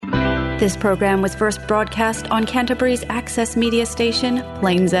This program was first broadcast on Canterbury's access media station,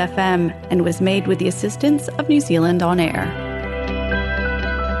 Plains FM, and was made with the assistance of New Zealand On Air.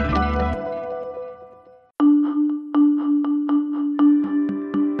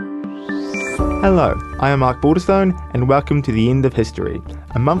 Hello, I am Mark Balderstone, and welcome to The End of History,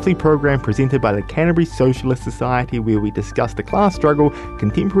 a monthly program presented by the Canterbury Socialist Society where we discuss the class struggle,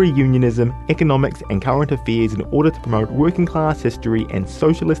 contemporary unionism, economics and current affairs in order to promote working class history and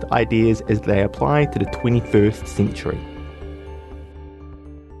socialist ideas as they apply to the 21st century.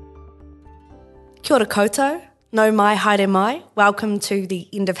 Kia ora koutou, no mai haere mai, welcome to The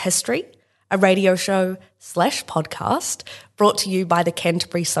End of History, a radio show / podcast brought to you by the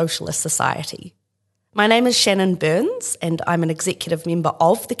Canterbury Socialist Society. My name is Sionainn Burns and I'm an executive member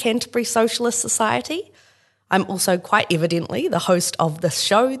of the Canterbury Socialist Society. I'm also quite evidently the host of this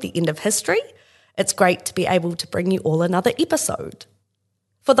show, The End of History. It's great to be able to bring you all another episode.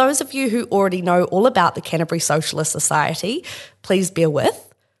 For those of you who already know all about the Canterbury Socialist Society, please bear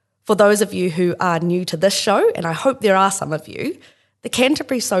with. For those of you who are new to this show, and I hope there are some of you, the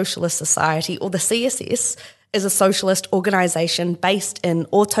Canterbury Socialist Society, or the CSS, is a socialist organisation based in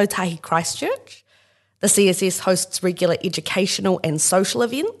Ōtautahi, Christchurch. The CSS hosts regular educational and social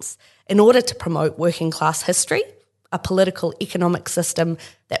events in order to promote working class history, a political economic system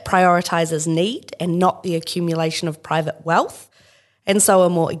that prioritises need and not the accumulation of private wealth, and so a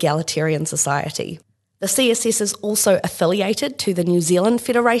more egalitarian society. The CSS is also affiliated to the New Zealand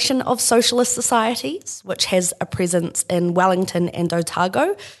Federation of Socialist Societies, which has a presence in Wellington and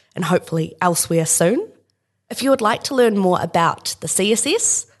Otago, and hopefully elsewhere soon. If you would like to learn more about the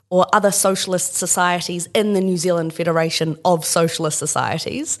CSS or other socialist societies in the New Zealand Federation of Socialist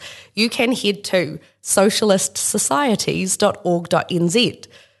Societies, you can head to socialistsocieties.org.nz.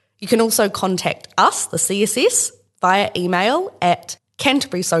 You can also contact us, the CSS, via email at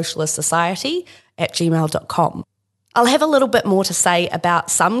canterburysocialistsociety@gmail.com. I'll have a little bit more to say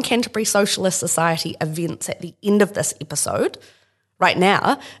about some Canterbury Socialist Society events at the end of this episode. Right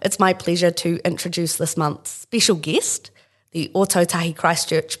now, it's my pleasure to introduce this month's special guest, the Ōtautahi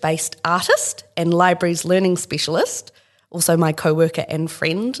Christchurch-based artist and libraries learning specialist, also my co-worker and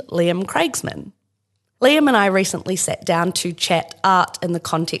friend, Liam Krijgsman. Liam and I recently sat down to chat art in the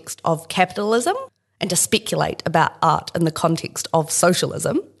context of capitalism and to speculate about art in the context of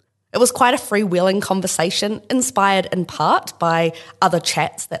socialism. It was quite a freewheeling conversation, inspired in part by other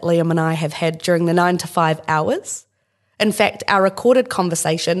chats that Liam and I have had during the 9 to 5 hours. In fact, our recorded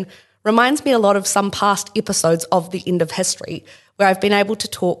conversation reminds me a lot of some past episodes of The End of History, where I've been able to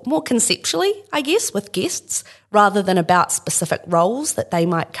talk more conceptually, I guess, with guests, rather than about specific roles that they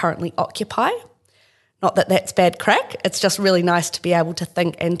might currently occupy. Not that that's bad crack, it's just really nice to be able to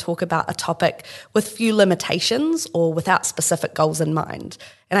think and talk about a topic with few limitations or without specific goals in mind,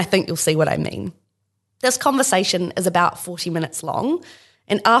 and I think you'll see what I mean. This conversation is about 40 minutes long,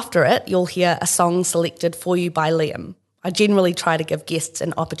 and after it you'll hear a song selected for you by Liam. I generally try to give guests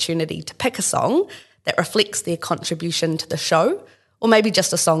an opportunity to pick a song that reflects their contribution to the show, or maybe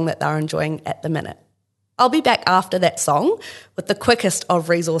just a song that they're enjoying at the minute. I'll be back after that song with the quickest of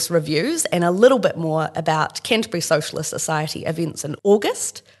resource reviews and a little bit more about Canterbury Socialist Society events in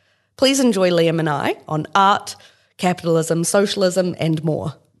August. Please enjoy Liam and I on art, capitalism, socialism and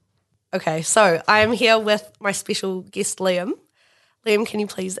more. Okay, so I am here with my special guest Liam. Liam, can you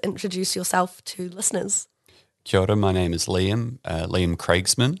please introduce yourself to listeners? Kia ora, my name is Liam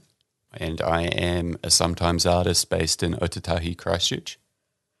Krijgsman, and I am a sometimes artist based in Ōtautahi, Christchurch.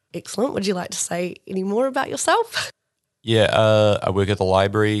 Excellent. Would you like to say any more about yourself? Yeah, I work at the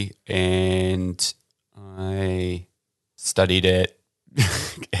library and I studied at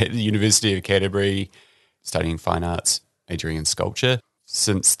the University of Canterbury, studying fine arts, majoring in sculpture.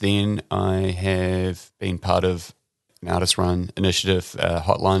 Since then, I have been part of an artist-run initiative,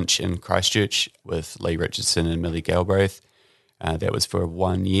 Hot Lunch in Christchurch with Lee Richardson and Millie Galbraith. That was for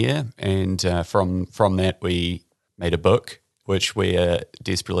 1 year, and from that we made a book, which we are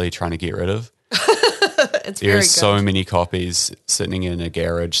desperately trying to get rid of. There are so many copies sitting in a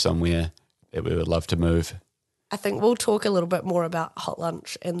garage somewhere that we would love to''move. I think we'll talk a little bit more about Hot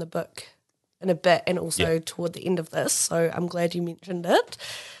Lunch and the book in a bit, and also toward the end of this, so I'm glad you mentioned it.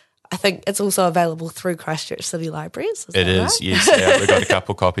 I think it's also available through Christchurch City Libraries. It is, right? Yes. Yeah, we've got a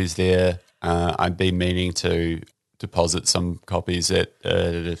couple copies there. I've been meaning to deposit some copies at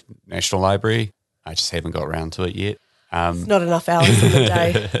the National Library. I just haven't got around to it yet. It's not enough hours in the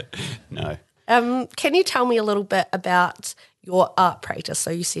day. No. Can you tell me a little bit about your art practice? So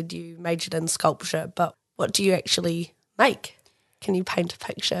you said you majored in sculpture, but what do you actually make? Can you paint a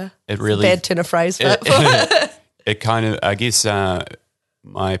picture? It really bad turn of phrase, but it kind of, I guess,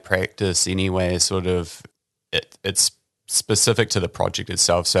 my practice anyway is sort of it's specific to the project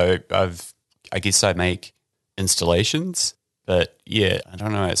itself. So I guess I make installations, but yeah, I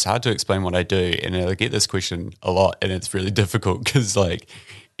don't know. It's hard to explain what I do, and I get this question a lot, and it's really difficult because like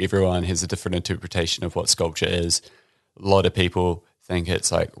everyone has a different interpretation of what sculpture is. A lot of people think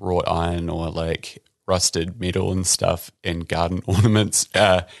it's like wrought iron or like rusted metal and stuff and garden ornaments.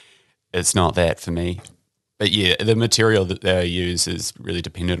 It's not that for me. But yeah, the material that they use is really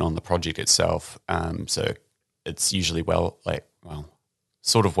dependent on the project itself. So it's usually well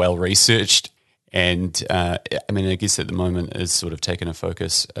researched. And I mean, I guess at the moment is sort of taking a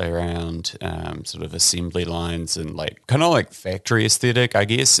focus around sort of assembly lines and like kind of like factory aesthetic, I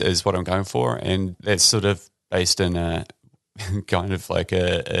guess, is what I'm going for. And that's sort of based in a kind of like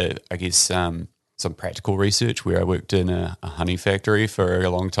I guess some practical research where I worked in a honey factory for a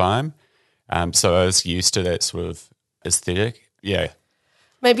long time. So I was used to that sort of aesthetic. Yeah.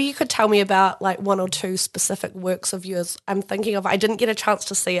 Maybe you could tell me about like one or two specific works of yours. I'm thinking of, I didn't get a chance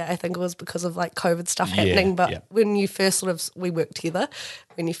to see it. I think it was because of like COVID stuff happening. But when you first we worked together,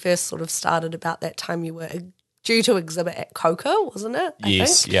 when you first sort of started about that time, you were due to exhibit at Coca, wasn't it? I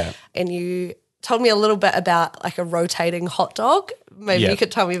think. Yeah. And you told me a little bit about like a rotating hot dog. Maybe you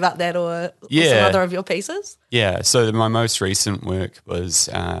could tell me about that or some other of your pieces. Yeah. So my most recent work was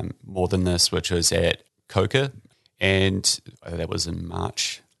More Than This, which was at Coca. And that was in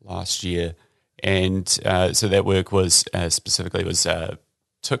March last year. And so that work was specifically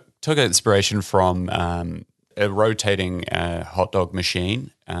took inspiration from a rotating hot dog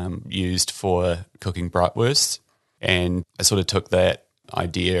machine used for cooking bratwurst. And I sort of took that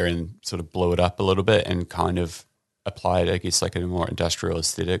idea and sort of blew it up a little bit and kind of applied, I guess, like a more industrial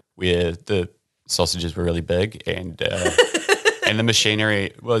aesthetic where the sausages were really big and and the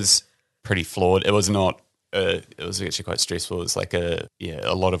machinery was pretty flawed. It was not. It was actually quite stressful. It was like a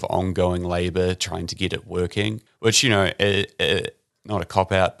lot of ongoing labor trying to get it working, which, you know, not a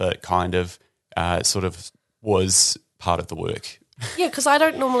cop-out, but kind of sort of was part of the work. Yeah, because I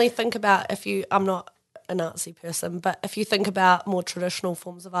don't normally think about I'm not an artsy person, but if you think about more traditional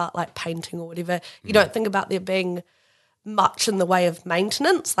forms of art like painting or whatever, you don't think about there being much in the way of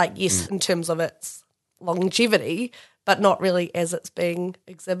maintenance, like yes, in terms of its longevity, but not really as it's being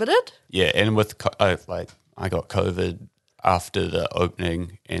exhibited. Yeah, and with I got COVID after the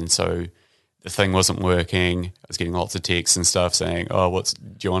opening, and so the thing wasn't working. I was getting lots of texts and stuff saying, "Oh, do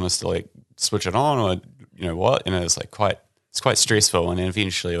you want us to like switch it on, or you know what?" And it was like it's quite stressful. And then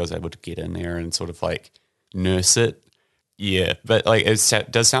eventually, I was able to get in there and sort of like nurse it. Yeah, but like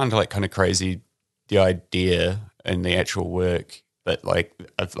it does sound like kind of crazy, the idea and the actual work. But like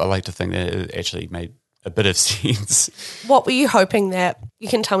I like to think that it actually made a bit of sense. What were you hoping that, you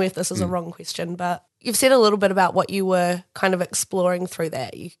can tell me if this is a wrong question, but you've said a little bit about what you were kind of exploring through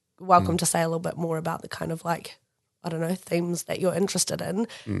that. You're welcome to say a little bit more about the kind of like, I don't know, themes that you're interested in.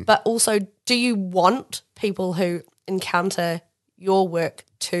 But also, do you want people who encounter your work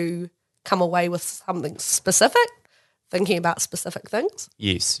to come away with something specific, thinking about specific things?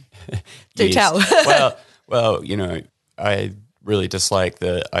 Yes. Do tell. Well, you know, I really dislike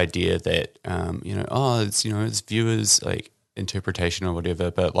the idea that, it's viewers' like interpretation or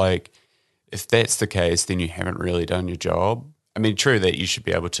whatever. But like, if that's the case, then you haven't really done your job. I mean, true that you should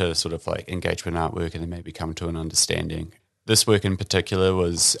be able to sort of like engage with artwork and then maybe come to an understanding. This work in particular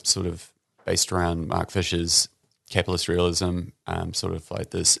was sort of based around Mark Fisher's capitalist realism, sort of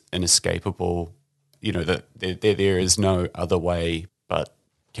like this inescapable, you know, that there is no other way but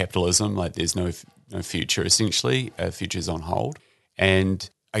capitalism. Like there's no future, essentially. Future's on hold. And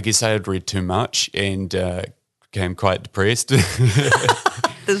I guess I had read too much and became quite depressed.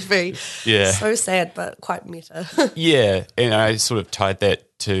 It's very so sad, but quite meta. Yeah, and I sort of tied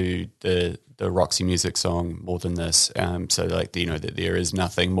that to the Roxy Music song More Than This. So like, you know, that there is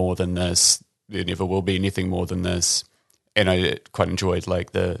nothing more than this. There never will be anything more than this. And I quite enjoyed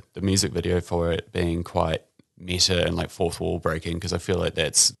like the music video for it being quite meta and like fourth wall breaking, because I feel like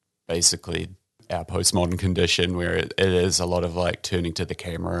that's basically our postmodern condition where it is a lot of like turning to the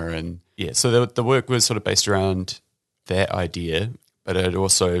camera. And yeah, so the work was sort of based around that idea, but it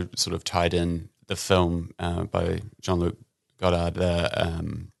also sort of tied in the film by Jean-Luc Godard,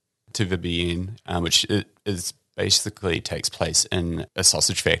 To the Bien, which is basically takes place in a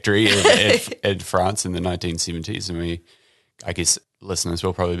sausage factory in France in the 1970s. And I guess listeners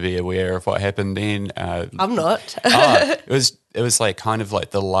will probably be aware of what happened then. I'm not. It was like kind of like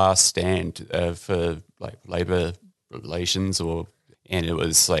the last stand for like labor relations, and it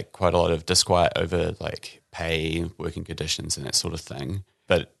was like quite a lot of disquiet over like pay, working conditions, and that sort of thing.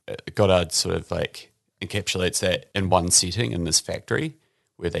 But Godard sort of like encapsulates that in one setting in this factory.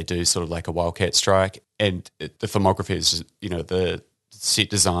 where they do sort of like a wildcat strike, and the filmography is just, the set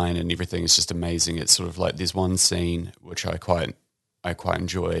design and everything is just amazing. It's sort of like there's one scene which I quite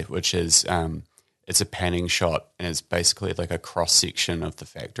enjoy, which is it's a panning shot, and it's basically like a cross section of the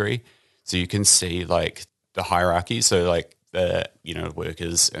factory, so you can see like the hierarchy, so like the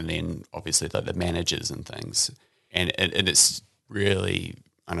workers, and then obviously like the managers and things, and it's really,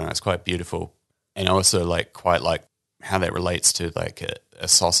 I don't know, it's quite beautiful, and I also quite like how that relates to like a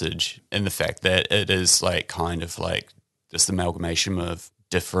sausage, in the fact that it is like kind of like this amalgamation of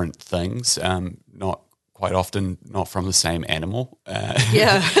different things, not quite often not from the same animal.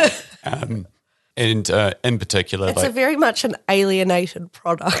 And in particular, it's a very much an alienated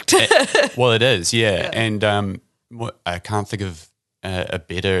product. Well, it is, yeah. And I can't think of a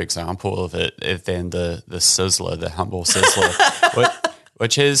better example of it than the sizzler, the humble sizzler,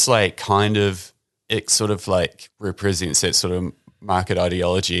 which is like kind of, it sort of like represents that sort of market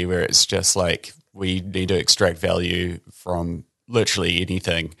ideology where it's just like we need to extract value from literally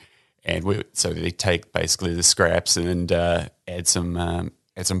anything, and so they take basically the scraps and add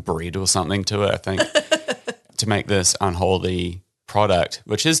some bread or something to it, I think, to make this unholy product,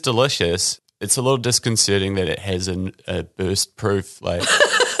 which is delicious. It's a little disconcerting that it has a burst-proof like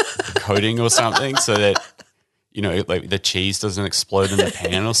coating or something, so that like the cheese doesn't explode in the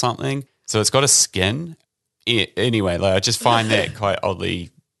pan or something. So it's got a skin. Anyway, like I just find that quite oddly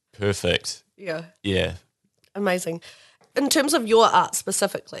perfect. Yeah. Amazing. In terms of your art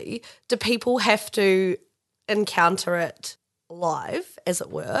specifically, do people have to encounter it live, as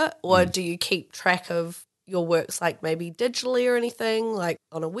it were, or do you keep track of your works like maybe digitally or anything, like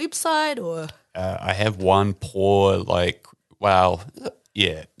on a website? Or I have one poor I've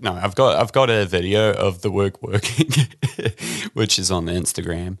got a video of the work working, which is on the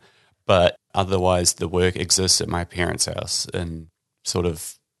Instagram, but otherwise the work exists at my parents' house in sort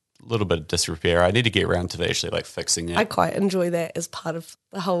of a little bit of disrepair. I need to get around to actually like fixing it. I quite enjoy that as part of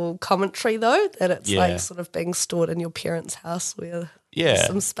the whole commentary, though, that it's like sort of being stored in your parents' house where there's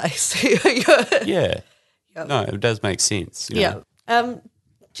some space. No, it does make sense.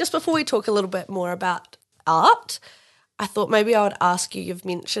 Just before we talk a little bit more about art, I thought maybe I would ask you, you've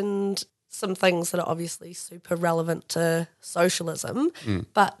mentioned some things that are obviously super relevant to socialism,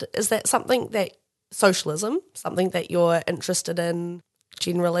 but is that something that you're interested in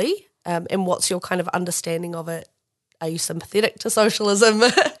generally? And what's your kind of understanding of it? Are you sympathetic to socialism?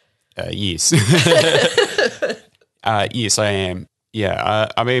 Yes. Yes, I am. Yeah,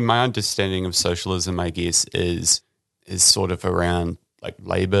 I mean, my understanding of socialism, I guess, is sort of around like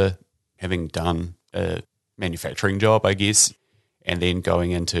labour having done a manufacturing job, I guess, and then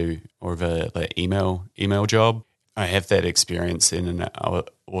going into more of a like email job. I have that experience, and I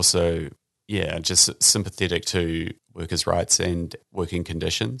also, just sympathetic to workers' rights and working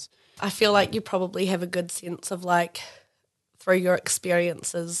conditions. I feel like you probably have a good sense of like, through your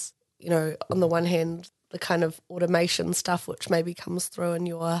experiences, on the one hand, the kind of automation stuff which maybe comes through in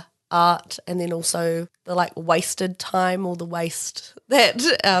your art, and then also the like wasted time or the waste that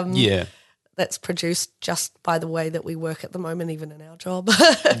that's produced just by the way that we work at the moment, even in our job.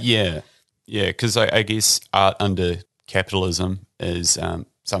 Because I guess art under capitalism is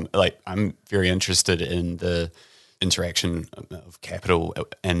I'm very interested in the interaction of capital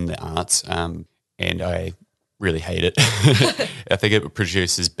and the arts, and I really hate it. I think it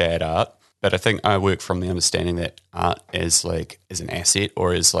produces bad art. But I think I work from the understanding that art is an asset,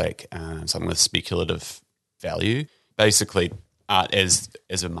 or is like something with speculative value. Basically, art as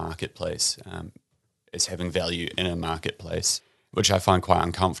a marketplace, is having value in a marketplace, which I find quite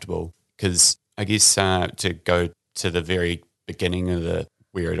uncomfortable, because I guess to go to the very beginning of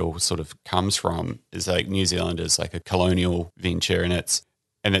where it all sort of comes from is like New Zealand is like a colonial venture, and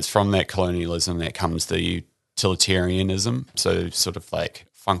it's from that colonialism that comes the utilitarianism, so sort of like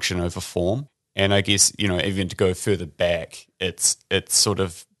function over form. And I guess, even to go further back, it's sort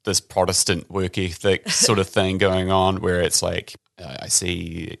of this Protestant work ethic sort of thing going on, where it's like I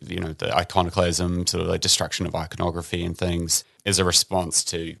see, the iconoclasm, sort of like destruction of iconography and things as a response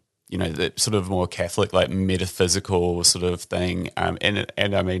to, the sort of more Catholic, like metaphysical sort of thing. And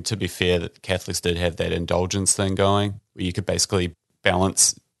I mean, to be fair, that Catholics did have that indulgence thing going, where you could basically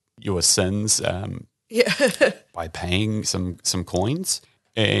balance your sins by paying some coins.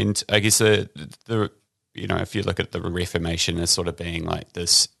 And I guess the if you look at the Reformation as sort of being like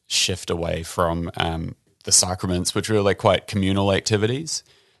this shift away from the sacraments, which were like quite communal activities,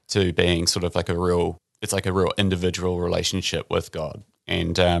 to being sort of like a real individual relationship with God.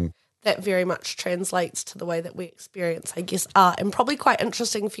 And that very much translates to the way that we experience, I guess, art. And probably quite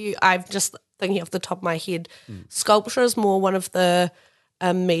interesting for you, I'm just thinking off the top of my head, sculpture is more one of the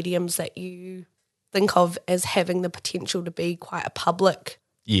mediums that you think of as having the potential to be quite a public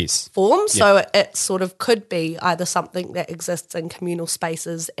form. So it sort of could be either something that exists in communal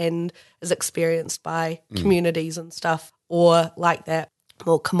spaces and is experienced by communities and stuff, or like that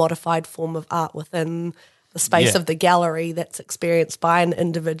more commodified form of art within the space of the gallery that's experienced by an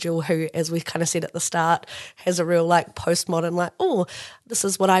individual who, as we kind of said at the start, has a real like postmodern like, oh, this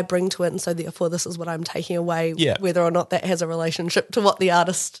is what I bring to it, and so therefore this is what I'm taking away, whether or not that has a relationship to what the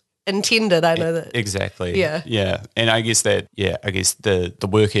artist intended. I know that. Exactly. Yeah. And I guess that, the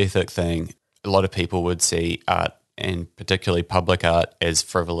work ethic thing, a lot of people would see art, and particularly public art, as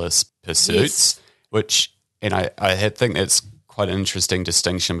frivolous pursuits, and I think that's quite an interesting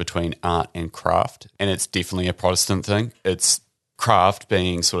distinction between art and craft. And it's definitely a Protestant thing. It's craft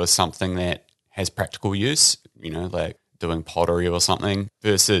being sort of something that has practical use, like doing pottery or something,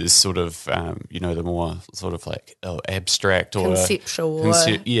 versus sort of, the more sort of like abstract or conceptual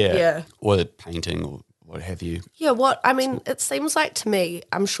or painting or what have you. Yeah, it seems like to me,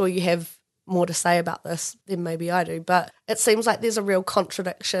 I'm sure you have more to say about this than maybe I do, but it seems like there's a real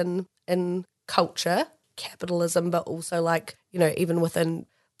contradiction in culture, capitalism, but also like, even within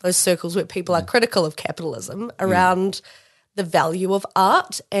those circles where people are critical of capitalism around the value of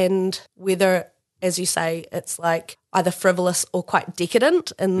art, and whether, as you say, it's like either frivolous or quite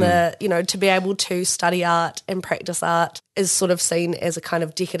decadent in the, to be able to study art and practice art is sort of seen as a kind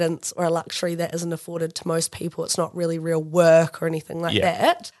of decadence or a luxury that isn't afforded to most people. It's not really real work or anything like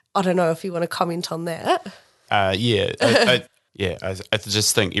that. I don't know if you want to comment on that. I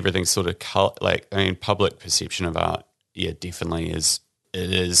just think everything's sort of public perception of art, definitely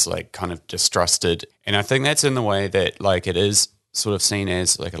is like kind of distrusted, and I think that's in the way that like it is sort of seen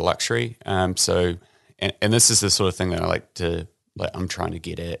as like a luxury. So this is the sort of thing that I'm trying to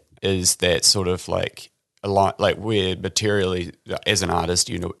get at, is that sort of like a lot like where materially as an artist,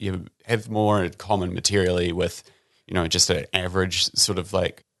 you have more in common materially with just an average sort of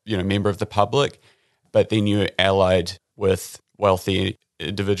like member of the public, but then you're allied with wealthy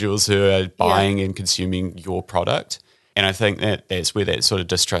individuals who are buying and consuming your product. And I think that's where that sort of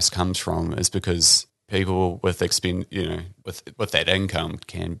distrust comes from, is because people with with that income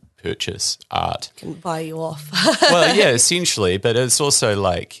can purchase art. Can buy you off. Well, yeah, essentially, but it's also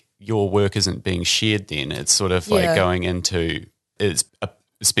like your work isn't being shared then. It's sort of like going into, it's a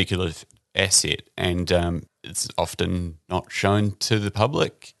speculative asset, and it's often not shown to the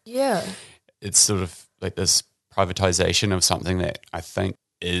public. Yeah. It's sort of like this privatization of something that I think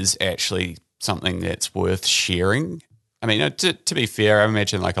is actually something that's worth sharing. I mean, to be fair, I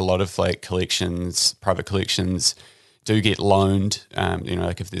imagine like a lot of like collections, private collections, do get loaned.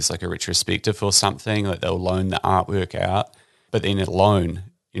 Like if there's like a retrospective or something, like they'll loan the artwork out. But then at loan,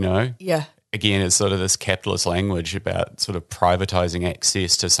 again, it's sort of this capitalist language about sort of privatizing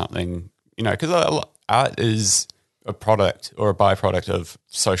access to something, because art is a product or a byproduct of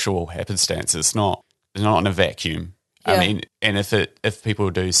social happenstance. It's not in a vacuum. I mean, and if people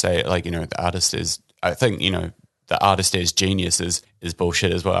do say like, the artist is, I think, the artist as genius is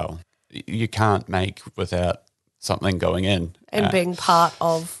bullshit as well. You can't make without something going in. And being part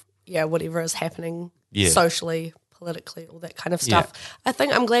of, whatever is happening socially, politically, all that kind of stuff. Yeah. I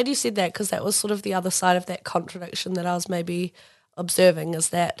think I'm glad you said that, because that was sort of the other side of that contradiction that I was maybe observing, is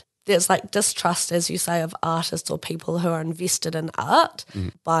that there's like distrust, as you say, of artists or people who are invested in art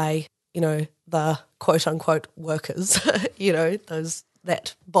by, the quote unquote workers,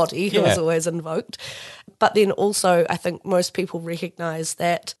 that body who is always invoked. But then also I think most people recognise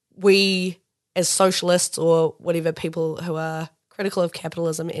that we as socialists or whatever people who are critical of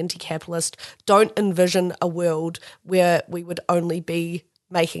capitalism, anti-capitalist, don't envision a world where we would only be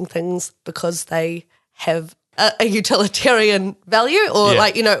making things because they have a utilitarian value or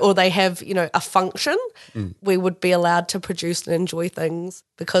or they have, a function. We would be allowed to produce and enjoy things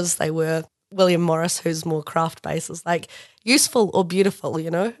because they were, William Morris, who's more craft-based, is like useful or beautiful,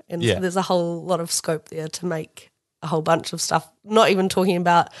 and so there's a whole lot of scope there to make a whole bunch of stuff, not even talking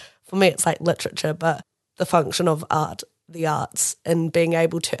about, for me it's like literature, but the function of art, the arts, and being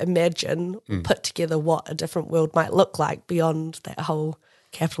able to imagine, put together what a different world might look like beyond that whole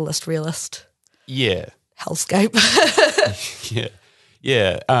capitalist realist hellscape.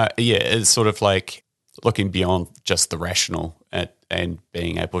 It's sort of like looking beyond just the rational and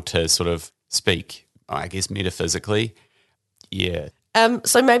being able to sort of speak, I guess, metaphysically. Yeah.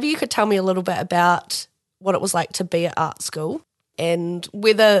 So maybe you could tell me a little bit about what it was like to be at art school, and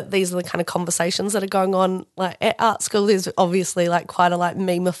whether these are the kind of conversations that are going on. Like at art school, there's obviously like quite a like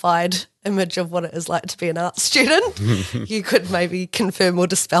memified image of what it is like to be an art student. You could maybe confirm or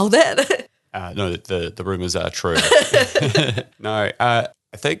dispel that. No, the rumours are true. No,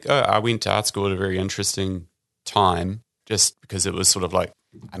 I think I went to art school at a very interesting time just because it was sort of like,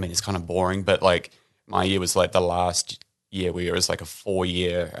 I mean, it's kind of boring, but like my year was like the last year where it was like a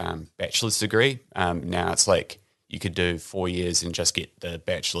 4-year bachelor's degree. Now it's like you could do 4 years and just get the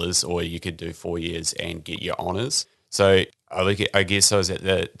bachelor's, or you could do 4 years and get your honours. So I guess I was at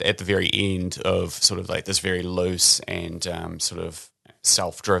the very end of sort of like this very loose and sort of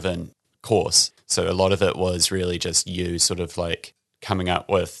self-driven course. So a lot of it was really just you sort of like coming up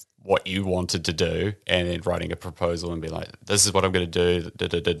with what you wanted to do and then writing a proposal and be like, this is what I'm going to do,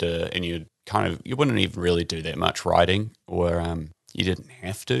 and you wouldn't even really do that much writing, or you didn't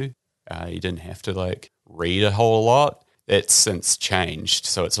have to. You didn't have to like read a whole lot. It's since changed,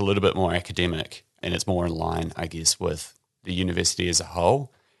 so it's a little bit more academic and it's more in line, I guess, with the university as a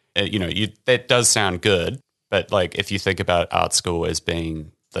whole. That does sound good, but like if you think about art school as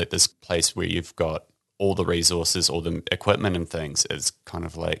being like this place where you've got all the resources, all the equipment and things, it's kind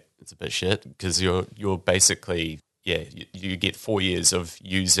of like it's a bit shit because you're basically you get 4 years of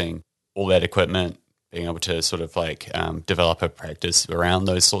using all that equipment, being able to sort of like develop a practice around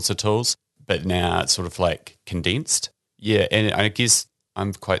those sorts of tools. But now it's sort of like condensed. Yeah, and I guess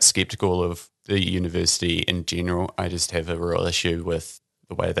I'm quite skeptical of the university in general. I just have a real issue with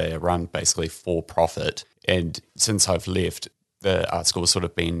the way they are run, basically for profit. And since I've left, the art school has sort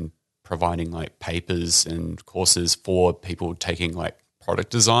of been providing like papers and courses for people taking like product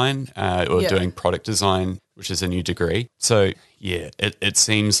design doing product design, which is a new degree. So yeah, it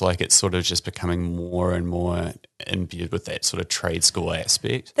seems like it's sort of just becoming more and more imbued with that sort of trade school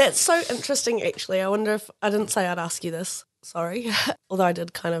aspect. That's so interesting, actually. I wonder if I didn't say I'd ask you this, sorry, although I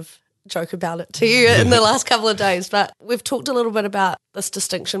did kind of joke about it to you in the last couple of days, but we've talked a little bit about this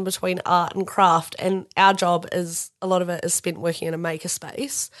distinction between art and craft, and our job is, a lot of it is spent working in a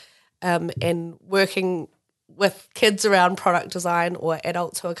makerspace and working with kids around product design or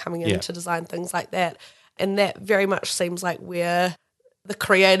adults who are coming in to design things like that. And that very much seems like where the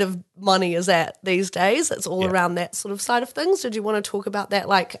creative money is at these days. It's all around that sort of side of things. Did you want to talk about that?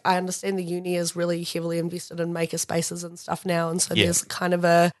 Like, I understand the uni is really heavily invested in maker spaces and stuff now, and so there's kind of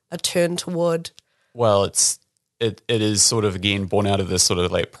a turn toward... Well, it is sort of, again, born out of this sort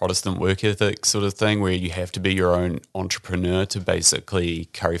of like Protestant work ethic sort of thing where you have to be your own entrepreneur to basically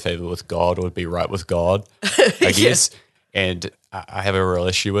curry favor with God or be right with God, I guess. And I have a real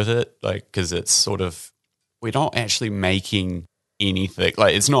issue with it, like, because it's sort of, we're not actually making anything.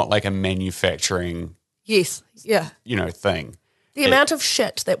 Like, it's not like a manufacturing thing. The amount of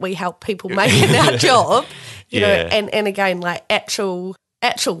shit that we help people make in our job, you know, and again, like actual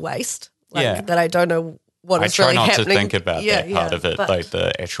waste, like that I don't know what is really happening. I try not to think about that part of it, like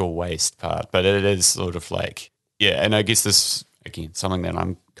the actual waste part, but it is sort of like, and I guess this, again, something that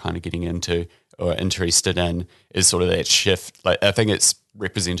I'm kind of getting into or interested in is sort of that shift. Like, I think it's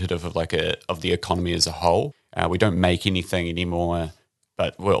representative of of the economy as a whole. We don't make anything anymore,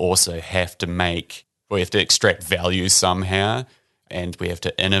 but we also have to extract value somehow, and we have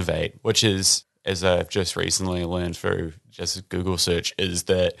to innovate, which is, as I've just recently learned through just a Google search, is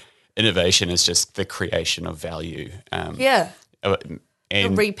that innovation is just the creation of value. And the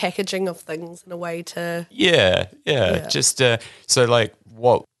repackaging of things in a way to... Just so like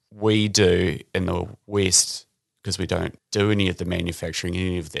what we do in the West, because we don't do any of the manufacturing,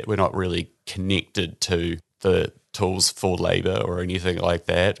 any of that, we're not really connected to the tools for labor or anything like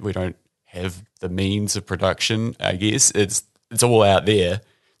that. We don't have the means of production, I guess. It's all out there.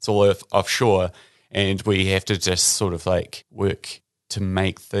 It's all offshore. And we have to just sort of like work to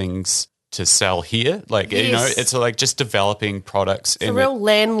make things to sell here. Like, you know, it's like just developing products. It's a real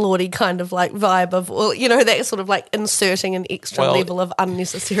landlordy kind of like vibe of, well, you know, that sort of like inserting an extra level of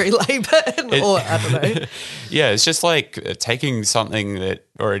unnecessary labour or I don't know. It's just like taking something that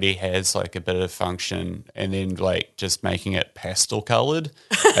already has like a bit of function and then like just making it pastel coloured,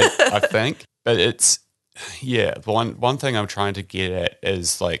 I think. But it's, one thing I'm trying to get at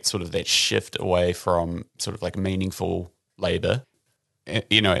is like sort of that shift away from sort of like meaningful labour.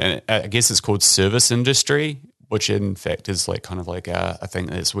 You know, and I guess it's called service industry, which in fact is like kind of like I think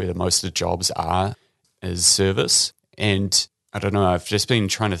that's where most of the jobs are, is service. And I don't know, I've just been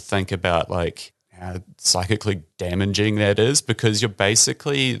trying to think about like how psychically damaging that is, because you're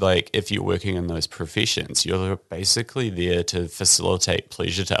basically like, if you're working in those professions, you're basically there to facilitate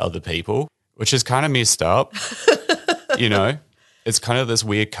pleasure to other people, which is kind of messed up. You know, it's kind of this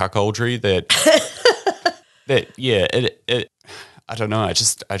weird cuckoldry that I don't know. I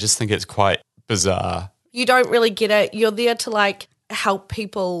just think it's quite bizarre. You don't really get it. You're there to like help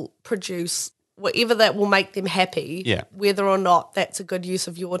people produce whatever that will make them happy, whether or not that's a good use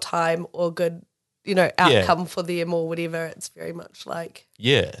of your time or good outcome for them or whatever. It's very much like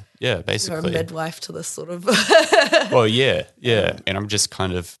basically a midwife to this sort of. Well, yeah, and I'm just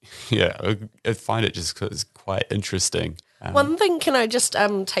kind of I find it just quite interesting. One thing, can I just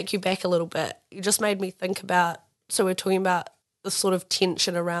take you back a little bit? You just made me think about. So we're talking about the sort of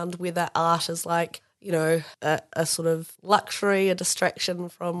tension around whether art is like a sort of luxury, a distraction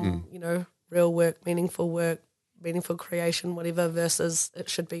from real work, meaningful creation, whatever, versus it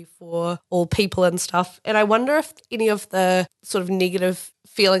should be for all people and stuff. And I wonder if any of the sort of negative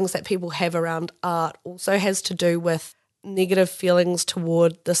feelings that people have around art also has to do with negative feelings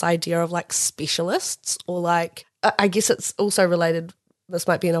toward this idea of like specialists, or like, I guess it's also related, this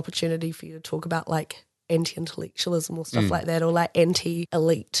might be an opportunity for you to talk about like anti-intellectualism or stuff like that, or like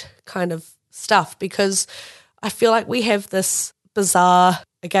anti-elite kind of stuff, because I feel like we have this bizarre,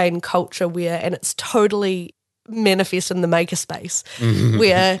 again, culture and it's totally manifest in the makerspace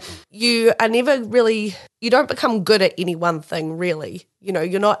where you are never really, you don't become good at any one thing really.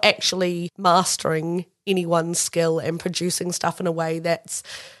 You're not actually mastering any one skill and producing stuff in a way that's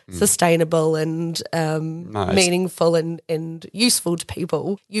sustainable and Nice. meaningful and useful to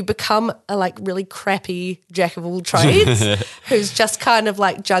people. You become a like really crappy jack of all trades who's just kind of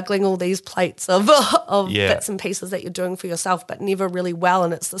like juggling all these plates of bits and pieces that you're doing for yourself, but never really well.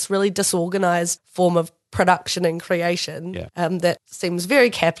 And it's this really disorganized form of production and creation that seems very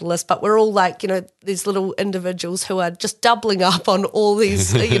capitalist, but we're all like, these little individuals who are just doubling up on all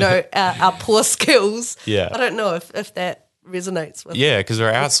these, our poor skills. Yeah. I don't know if that resonates with because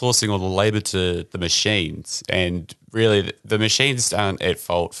we're outsourcing all the labor to the machines, and really the machines aren't at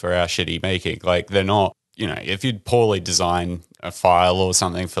fault for our shitty making. Like, they're not, if you poorly design a file or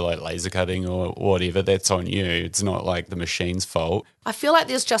something for like laser cutting or whatever, that's on you. It's not like the machine's fault. I feel like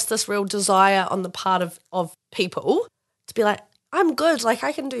there's just this real desire on the part of people to be like, I'm good, like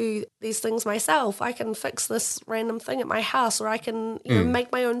I can do these things myself. I can fix this random thing at my house, or I can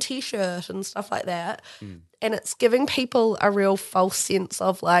make my own T-shirt and stuff like that. And it's giving people a real false sense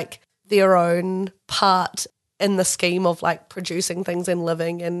of like their own part in the scheme of like producing things and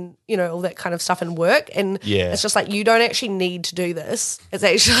living and, all that kind of stuff and work. And it's just like, you don't actually need to do this. It's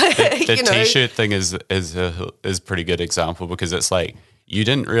actually, the T-shirt thing is a pretty good example, because it's like, you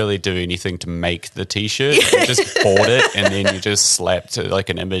didn't really do anything to make the T-shirt. You just bought it and then you just slapped like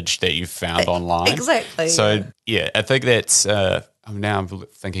an image that you found online. Exactly. So, I think that's I'm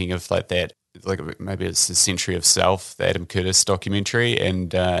thinking of like that, like maybe it's The Century of Self, the Adam Curtis documentary,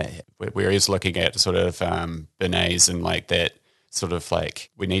 and where he's looking at sort of beignets and like that sort of like,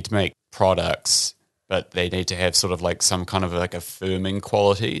 we need to make products, but they need to have sort of like some kind of like affirming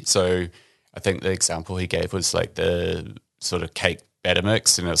quality. So I think the example he gave was like the sort of cake batter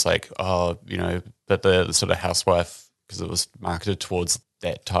mix, and it's like, but the sort of housewife, because it was marketed towards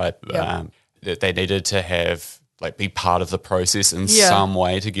that type, that they needed to have like be part of the process in some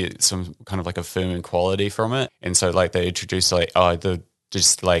way to get some kind of like affirming quality from it. And so like they introduced like,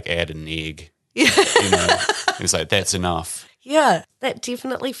 just like add an egg. It's like, that's enough. Yeah, that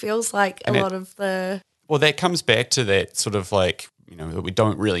definitely feels like a lot of the... Well, that comes back to that sort of like, that we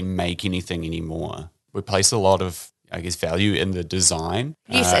don't really make anything anymore. We place a lot of, I guess, value in the design.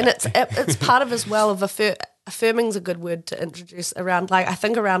 Yes, and it's part of as well of affirming is a good word to introduce around like, I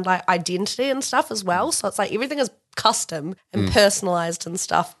think around like identity and stuff as well. So it's like everything is custom and personalized and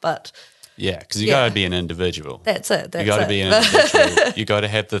stuff, but... Yeah, because you got to be an individual. That's it. You got to be an individual. You got to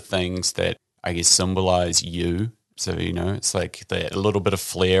have the things that, I guess, symbolize you. So, it's like a little bit of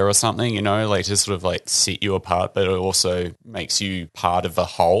flair or something, like to sort of like set you apart, but it also makes you part of a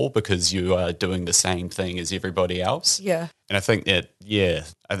whole because you are doing the same thing as everybody else. Yeah. And I think that,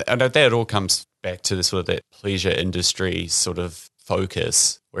 I know that all comes back to the sort of that pleasure industry sort of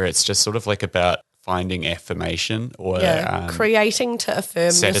focus, where it's just sort of like about finding affirmation or creating to affirm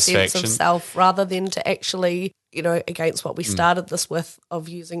the sense of self, rather than to actually, against what we started this with, of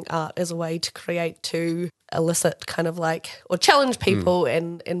using art as a way to create, to elicit kind of like, or challenge people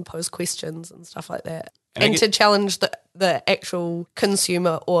and pose questions and stuff like that. And to challenge the actual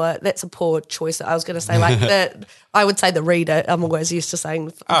consumer, or that's a poor choice. I was going to say like that. I would say the reader. I'm always used to saying,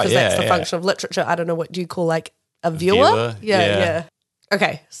 because that's the function of literature. I don't know, what do you call like a viewer? Yeah.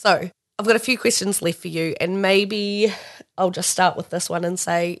 Okay, so I've got a few questions left for you, and maybe I'll just start with this one and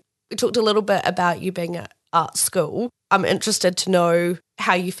say, we talked a little bit about you being at art school. I'm interested to know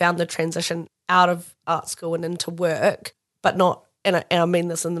how you found the transition out of art school and into work, but not, and I mean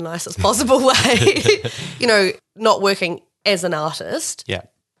this in the nicest possible way, not working as an artist,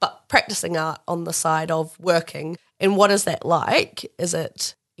 but practicing art on the side of working. And what is that like? Is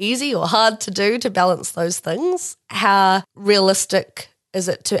it easy or hard to do, to balance those things? How realistic is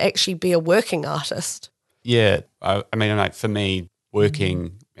it to actually be a working artist? Yeah, I mean, like for me,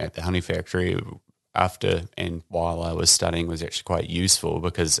 working at the honey factory after and while I was studying was actually quite useful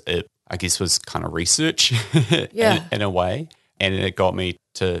because it, I guess, was kind of research in a way, and it got me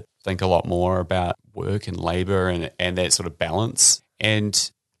to think a lot more about work and labour and that sort of balance.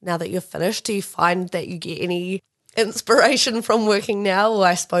 And now that you're finished, do you find that you get any inspiration from working now? Or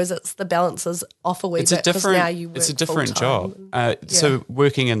I suppose it's the balances off a wee bit because now you work it's a different full-time. job. So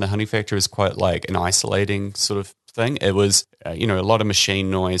working in the honey factory was quite like an isolating sort of thing. It was, a lot of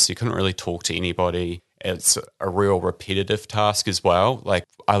machine noise. You couldn't really talk to anybody. It's a real repetitive task as well. Like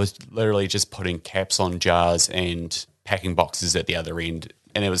I was literally just putting caps on jars and packing boxes at the other end,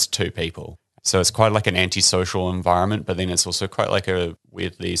 and it was 2 people. So it's quite like an antisocial environment, but then it's also quite like a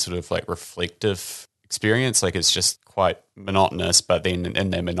weirdly sort of like reflective experience. Like it's just quite monotonous, but then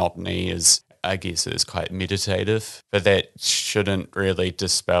in their monotony is, I guess, is quite meditative. But that shouldn't really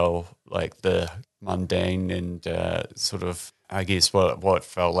dispel like the mundane and sort of, I guess, what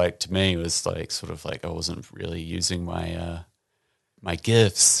felt like to me was like sort of like I wasn't really using my my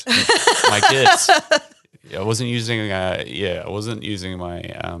gifts, my gifts. I wasn't using my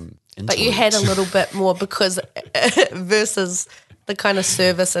intellect. But you had a little bit more because versus the kind of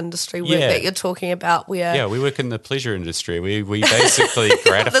service industry work that you're talking about where... we work in the pleasure industry. We basically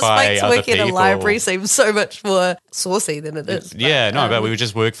gratify this makes other working people. in a library seem so much more saucy than it is. But we would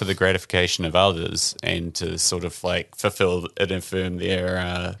just work for the gratification of others and to sort of like fulfill and affirm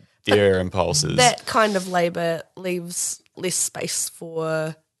their impulses. That kind of labour leaves less space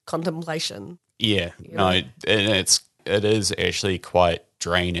for contemplation. Yeah, no, and it is actually quite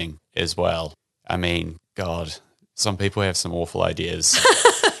draining as well. I mean, God, some people have some awful ideas.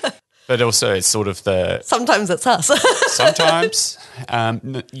 But also it's sort of sometimes it's us. Sometimes,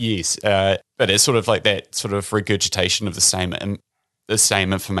 yes. But it's sort of like that sort of regurgitation of the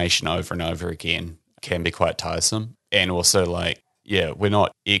same information over and over again can be quite tiresome. And also like, we're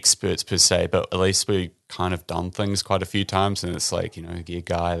not experts per se, but at least we kind of done things quite a few times, and it's like, a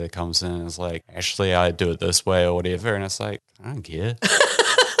guy that comes in and is like, actually I do it this way or whatever, and it's like, I don't care.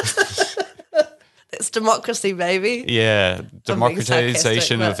 It's democracy, baby. Yeah,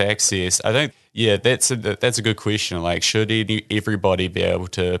 democratization of access. I think, that's a good question. Like, should everybody be able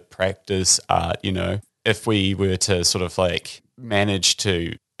to practice art? If we were to sort of like manage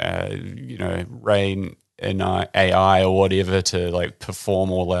to, rein in AI or whatever to like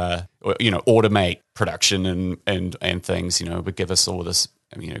perform all our, automate production and things, would give us all this,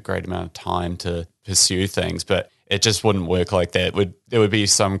 a great amount of time to pursue things, but it just wouldn't work like that. There would be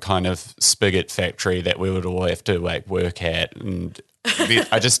some kind of spigot factory that we would all have to like work at, and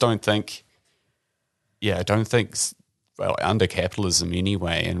I just don't think. Well, under capitalism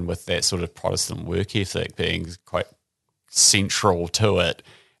anyway, and with that sort of Protestant work ethic being quite central to it,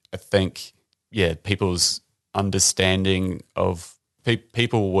 I think, people's understanding of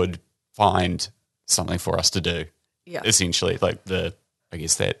people would find something for us to do. Yeah, essentially, like that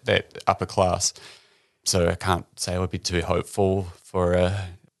upper class. So I can't say I would be too hopeful for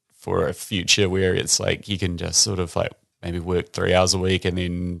a future where it's like you can just sort of like maybe work 3 hours a week and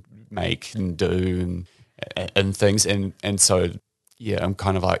then make and do and things. And so, I'm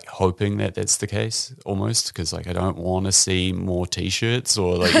kind of like hoping that that's the case almost, because like I don't want to see more T-shirts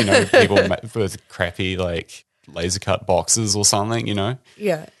or like, people with crappy like laser cut boxes or something,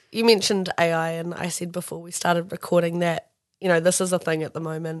 Yeah. You mentioned AI, and I said before we started recording that, this is a thing at the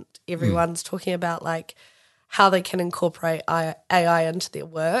moment. Everyone's talking about like how they can incorporate AI into their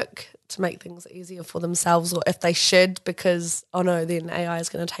work to make things easier for themselves, or if they should, because, then AI is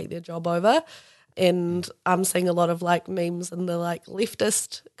going to take their job over. And I'm seeing a lot of like memes in the like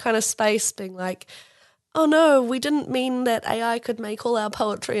leftist kind of space being like, oh no, we didn't mean that AI could make all our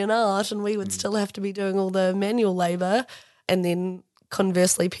poetry and art and we would still have to be doing all the manual labour. And then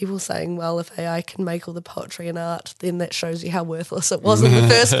conversely, people saying, well, if AI can make all the poetry and art, then that shows you how worthless it was in the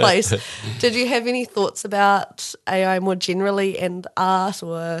first place. Did you have any thoughts about AI more generally and art,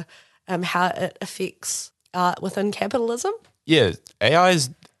 or how it affects art within capitalism? Yeah, AI is,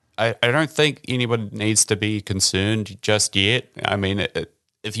 I don't think anyone needs to be concerned just yet. I mean,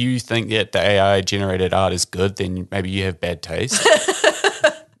 if you think that the AI-generated art is good, then maybe you have bad taste.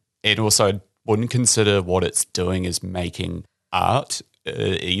 And also, I wouldn't consider what it's doing as making art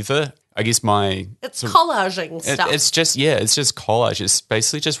either. I guess it's collaging stuff. It's just collage. It's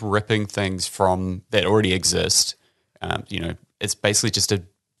basically just ripping things from that already exist. It's basically just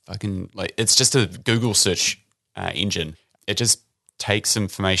it's just a Google search engine. It just takes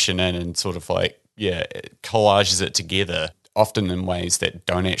information in and sort of like, it collages it together. often in ways that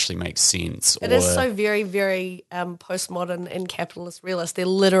don't actually make sense. It is so very, very postmodern and capitalist realist. There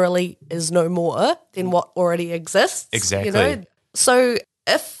literally is no more than what already exists. Exactly. So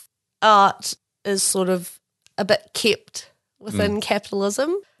if art is sort of a bit kept within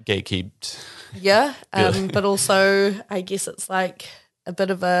capitalism. Gatekept. Yeah. But also I guess it's like a bit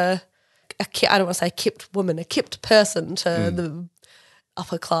of I don't want to say kept woman, a kept person to the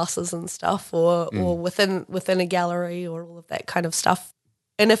upper classes and stuff, or within a gallery, or all of that kind of stuff.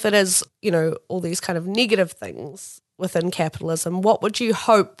 And if it is, all these kind of negative things within capitalism, what would you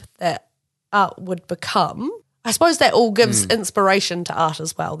hope that art would become? I suppose that all gives inspiration to art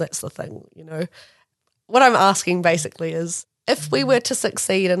as well. That's the thing, What I'm asking basically is, if we were to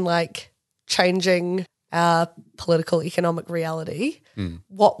succeed in like changing our political economic reality,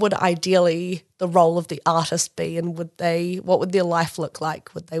 what would ideally the role of the artist be, and what would their life look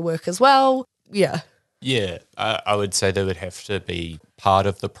like? Would they work as well? Yeah. Yeah, I would say they would have to be part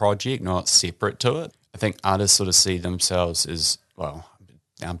of the project, not separate to it. I think artists sort of see themselves as, well,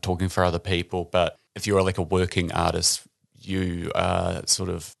 I'm talking for other people, but if you're like a working artist, you are sort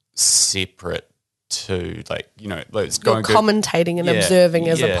of separate to you're commentating and observing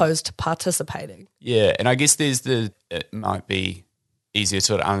as opposed to participating. Yeah, and I guess it might be easier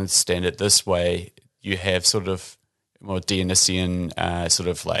to understand it this way. You have sort of more Dionysian sort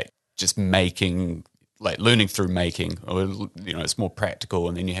of like just making, like learning through making, or it's more practical,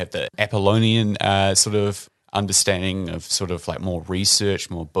 and then you have the Apollonian sort of understanding of sort of like more research,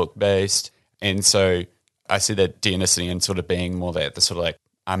 more book based, and so I see that Dionysian sort of being more the sort of like,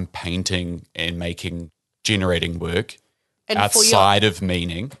 I'm painting and generating work and outside of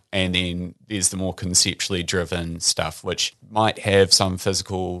meaning, and then there's the more conceptually driven stuff, which might have some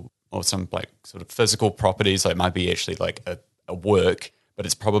physical or some like sort of physical properties. Like it might be actually like a work, but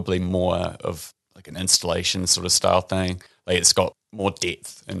it's probably more of like an installation sort of style thing. Like it's got more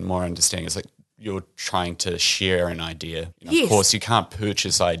depth and more understanding. It's like you're trying to share an idea. Yes. Of course, you can't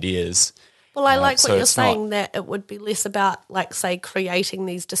purchase ideas. Well, I like what you're saying, that it would be less about, like, say, creating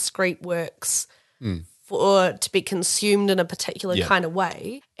these discrete works to be consumed in a particular kind of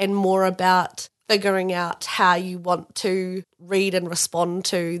way, and more about figuring out how you want to read and respond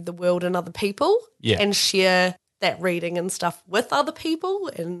to the world and other people, and share that reading and stuff with other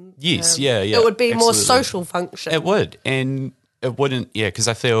people. And yes, it would be more social function. It would, and it wouldn't, because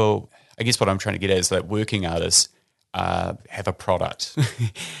I guess what I'm trying to get at is that working artists have a product,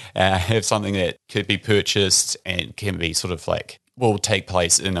 have something that could be purchased and can be sort of like, will take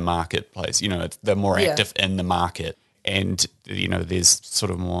place in the marketplace. They're more active in the market, and there's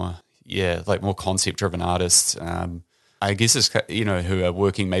sort of more, like more concept-driven artists. I guess it's who are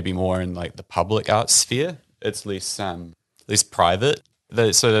working maybe more in like the public art sphere. It's less private.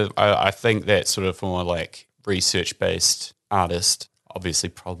 So I think that sort of more like research-based artist obviously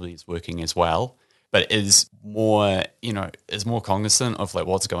probably is working as well, but is more cognizant of like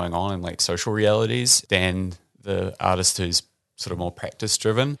what's going on in like social realities than the artist who's sort of more practice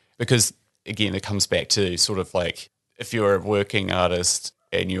driven. Because again, it comes back to sort of like, if you're a working artist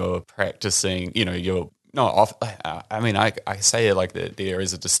and you're practicing, you're not off. I mean, I say it like that there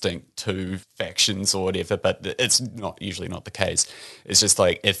is a distinct two factions or whatever, but it's usually not the case. It's just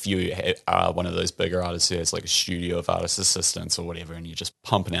like if you are one of those bigger artists who has like a studio of artist assistants or whatever, and you're just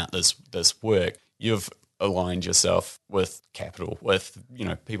pumping out this work, you've aligned yourself with capital, with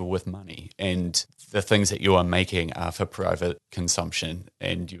people with money, and the things that you are making are for private consumption,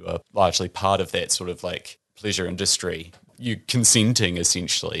 and you are largely part of that sort of like pleasure industry. You're consenting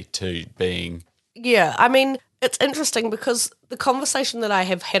essentially to being. Yeah, I mean, it's interesting because the conversation that I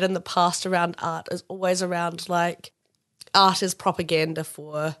have had in the past around art is always around like art is propaganda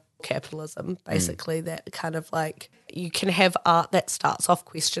for capitalism, basically. That kind of like, you can have art that starts off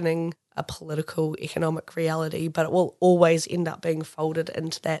questioning a political economic reality, but it will always end up being folded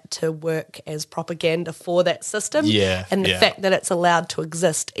into that to work as propaganda for that system. And the fact that it's allowed to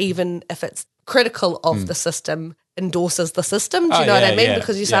exist, even if it's critical of the system, endorses the system. Do you know what I mean?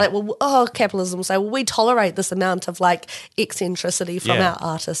 Because you say like, capitalism will say, well, we tolerate this amount of like eccentricity from our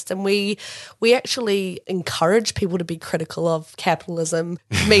artists, and we actually encourage people to be critical of capitalism.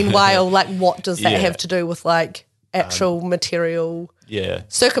 Meanwhile, like, what does that have to do with like actual material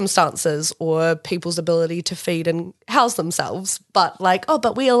circumstances or people's ability to feed and house themselves? But like,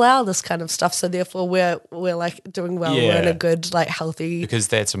 but we allow this kind of stuff, so therefore we're like doing well. We're in a good, like, healthy, because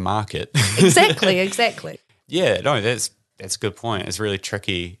that's a market. Exactly. Yeah, no, that's a good point. It's really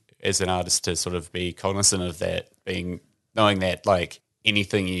tricky as an artist to sort of be cognizant of that, knowing that like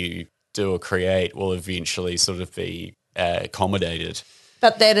anything you do or create will eventually sort of be accommodated.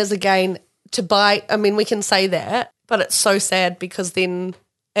 But that is, again, to buy. I mean, we can say that, But it's so sad because then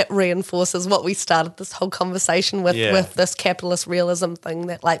it reinforces what we started this whole conversation with this capitalist realism thing,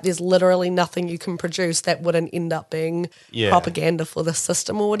 that like there's literally nothing you can produce that wouldn't end up being propaganda for the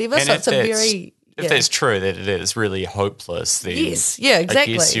system or whatever. And so it's a very... If that's true, that it is really hopeless, then exactly. I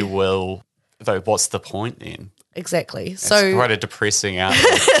guess you will, though what's the point then? Exactly. It's so quite a depressing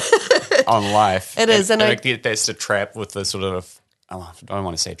outlook on life. It is. And I get that's the trap with the sort of, I don't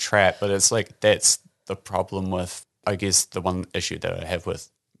want to say trap, but it's like that's the problem with, I guess, the one issue that I have with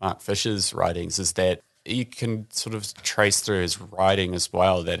Mark Fisher's writings is that you can sort of trace through his writing as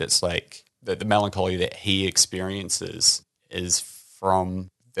well that it's like that the melancholy that he experiences is from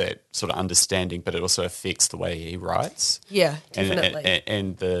that sort of understanding, but it also affects the way he writes. Yeah, definitely.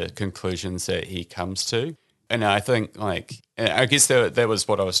 And the conclusions that he comes to. And I think, like, I guess that was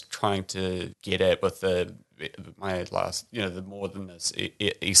what I was trying to get at with my last, the More Than This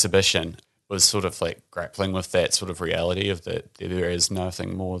exhibition, was sort of like grappling with that sort of reality of that there is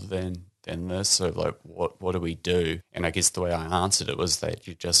nothing more than this. So like, what do we do? And I guess the way I answered it was that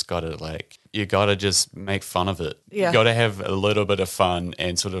you just got to just make fun of it. Yeah. You got to have a little bit of fun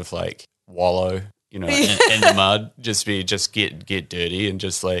and sort of like wallow, in the mud, just get dirty and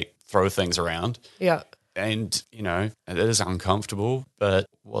just like throw things around. Yeah. And, it is uncomfortable, but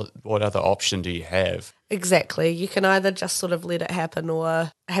what other option do you have? Exactly. You can either just sort of let it happen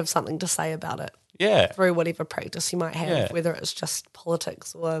or have something to say about it. Yeah. Through whatever practice you might have, whether it's just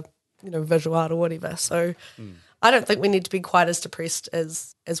politics or, visual art or whatever. So I don't think we need to be quite as depressed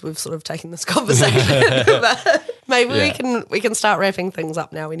as we've sort of taken this conversation. But maybe we can start wrapping things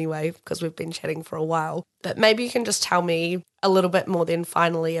up now anyway, because we've been chatting for a while. But maybe you can just tell me a little bit more then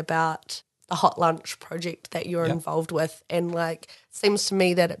finally about the Hot Lunch project that you're involved with, and like seems to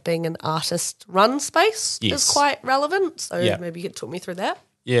me that it being an artist run space is quite relevant. So maybe you could talk me through that.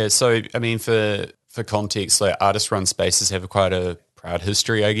 Yeah, so I mean for context, like artist run spaces have quite a proud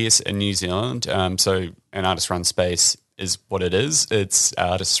history, I guess, in New Zealand. So an artist run space is what it is. It's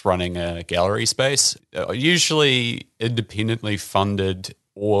artists running a gallery space, usually independently funded,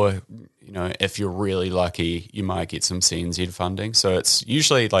 or if you're really lucky, you might get some CNZ funding. So it's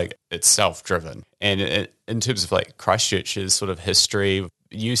usually like it's self-driven. And in terms of like Christchurch's sort of history, it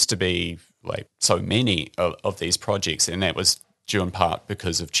used to be like so many of these projects, and that was due in part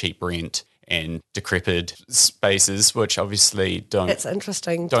because of cheap rent and decrepit spaces, which obviously don't. It's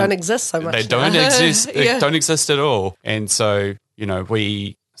interesting. Don't exist so much. They don't exist. They don't exist at all. And so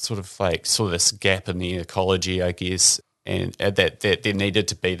we sort of like saw this gap in the ecology, I guess. And that there needed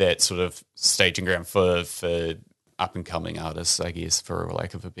to be that sort of staging ground for up-and-coming artists, I guess, for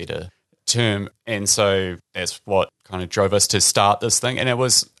lack of a better term. And so that's what kind of drove us to start this thing. And it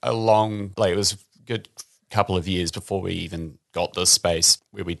was it was a good couple of years before we even got this space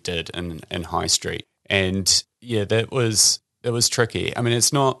where we did in High Street. And, it was tricky. I mean,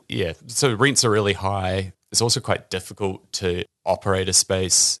 it's not, so rents are really high. It's also quite difficult to operate a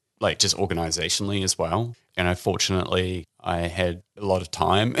space, like just organisationally as well. And fortunately, I had a lot of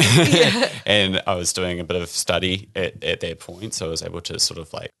time and I was doing a bit of study at that point. So I was able to sort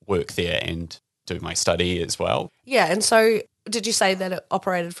of like work there and do my study as well. Yeah. And so did you say that it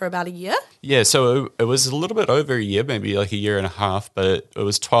operated for about a year? Yeah. So it was a little bit over a year, maybe like a year and a half, but it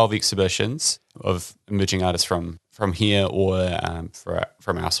was 12 exhibitions of emerging artists from here or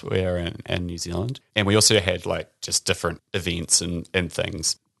from elsewhere in New Zealand. And we also had like just different events and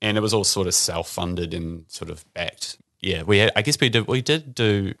things. And it was all sort of self-funded and sort of backed. Yeah, we did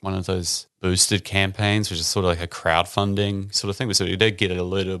do one of those boosted campaigns, which is sort of like a crowdfunding sort of thing. So we did get a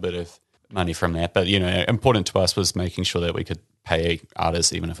little bit of money from that. But, important to us was making sure that we could pay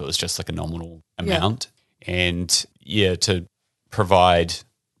artists, even if it was just like a nominal amount. Yeah. And, to provide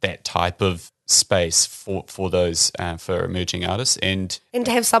that type of space for those for emerging artists and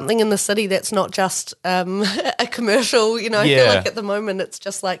to have something in the city that's not just a commercial, I feel like at the moment it's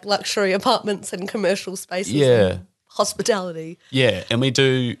just like luxury apartments and commercial spaces and hospitality. Yeah, and we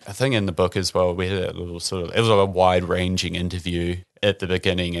do a thing in the book as well. We had a little it was a wide-ranging interview at the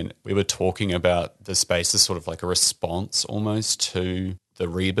beginning, and we were talking about the space as sort of like a response almost to the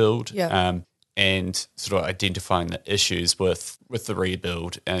rebuild. Yeah. And sort of identifying the issues with the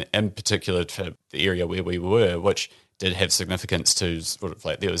rebuild, and in particular to the area where we were, which did have significance to sort of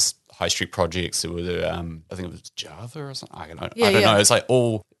like there was high street projects. There were, I think it was Java or something. I don't know. It's like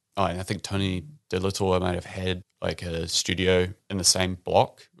all. I think Tony Dillitore might have had like a studio in the same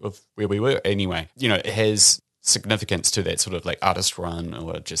block of where we were. Anyway, it has significance to that sort of like artist run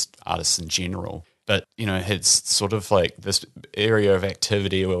or just artists in general. But, it's sort of like this area of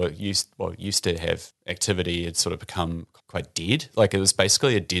activity where it used to have activity had sort of become quite dead. Like it was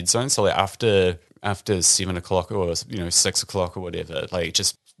basically a dead zone. So like after after 7 o'clock or 6 o'clock or whatever, like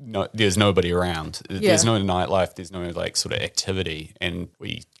just there's nobody around. There's no nightlife. There's no like sort of activity, and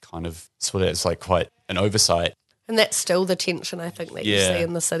we kind of sort of it's like quite an oversight. And that's still the tension I think that you see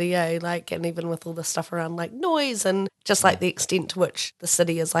in the city, like, and even with all the stuff around like noise and just like the extent to which the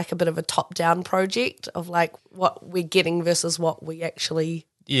city is like a bit of a top-down project of like what we're getting versus what we actually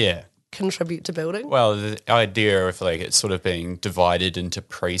contribute to building. Well, the idea of like it's sort of being divided into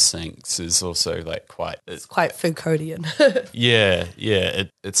precincts is also like it's quite Foucauldian.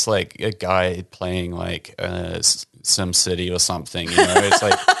 It's like a guy playing like SimCity or something, it's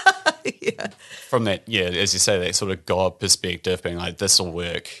like from that, as you say, that sort of God perspective, being like, this will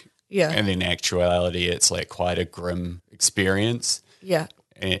work. Yeah. And in actuality, it's like quite a grim experience. Yeah.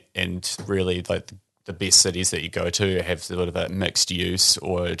 And really, like, the best cities that you go to have sort of a mixed use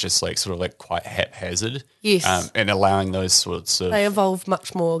or just like sort of like quite haphazard. Yes. And allowing those sorts of... They evolve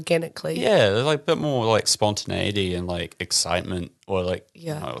much more organically. Yeah, they're like a bit more like spontaneity and like excitement or like,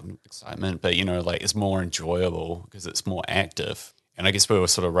 excitement, but, like it's more enjoyable because it's more active. And I guess we were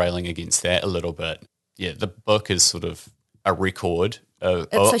sort of railing against that a little bit. Yeah, the book is sort of a record of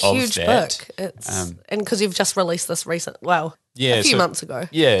it's a huge that. book. It's and because you've just released this a few months ago.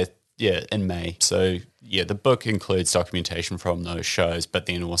 Yeah, in May. So, the book includes documentation from those shows, but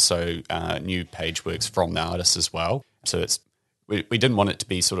then also new page works from the artists as well. So we didn't want it to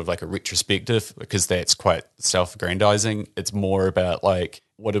be sort of like a retrospective because that's quite self-aggrandizing. It's more about like,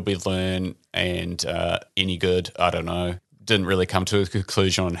 what did we learn and any good? I don't know. Didn't really come to a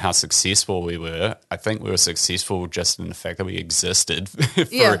conclusion on how successful we were. I think we were successful just in the fact that we existed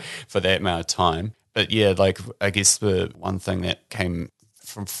for that amount of time. But like I guess the one thing that came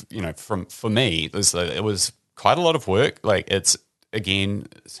from for me was that it was quite a lot of work. Like it's again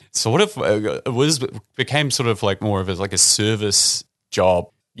sort of became sort of like more of a service job.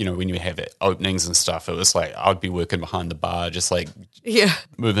 When you have openings and stuff, it was like I'd be working behind the bar, just like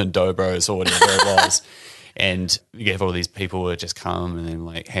moving dobros or whatever it was. And you have all these people who just come and then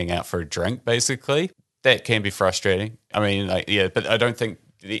like hang out for a drink, basically. That can be frustrating. I mean, but I don't think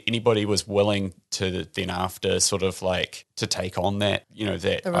anybody was willing to then after sort of like to take on that,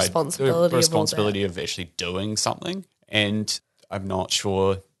 that the responsibility of actually doing something. And I'm not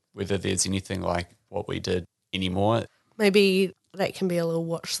sure whether there's anything like what we did anymore. Maybe that can be a little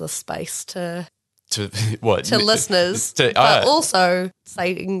watch this space to what? To listeners, but also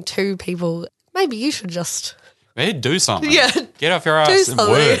saying to people, maybe you should just... Maybe do something. Yeah. Get off your ass and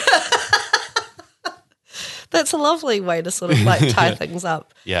work. That's a lovely way to sort of like tie things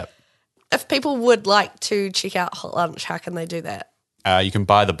up. Yeah. If people would like to check out Hot Lunch, how can they do that? You can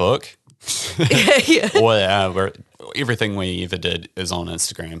buy the book. Or everything we ever did is on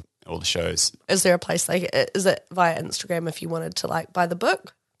Instagram, all the shows. Is there a place is it via Instagram if you wanted to like buy the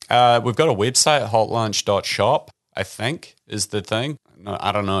book? We've got a website, hotlunch.shop, I think is the thing. No,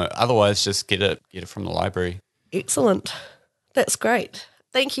 I don't know. Otherwise, just get it from the library. Excellent. That's great.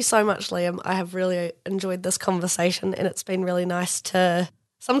 Thank you so much, Liam. I have really enjoyed this conversation and it's been really nice to...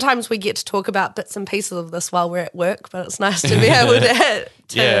 Sometimes we get to talk about bits and pieces of this while we're at work, but it's nice to be able to...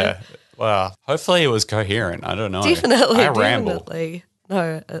 Yeah. Well, hopefully it was coherent. I don't know. Definitely. I ramble.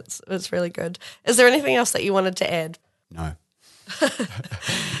 No, it's really good. Is there anything else that you wanted to add? No.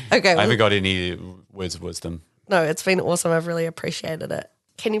 Okay. I haven't got any words of wisdom. No, it's been awesome. I've really appreciated it.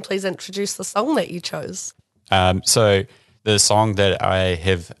 Can you please introduce the song that you chose? So the song that I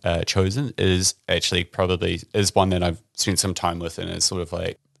have chosen is actually is one that I've spent some time with and is sort of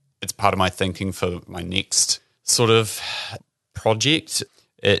like, it's part of my thinking for my next sort of project.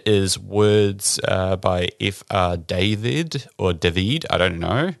 It is words by F.R. David or David, I don't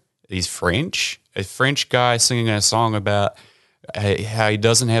know. He's French. A French guy singing a song about how he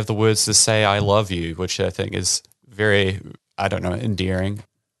doesn't have the words to say I love you, which I think is very, I don't know, endearing.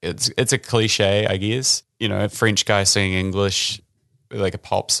 It's a cliche, I guess. A French guy singing English, like a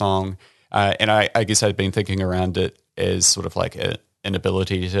pop song. And I guess I'd been thinking around it as sort of like an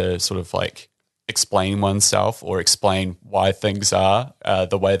inability to sort of like explain oneself or explain why things are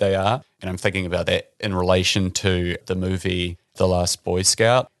the way they are. And I'm thinking about that in relation to the movie The Last Boy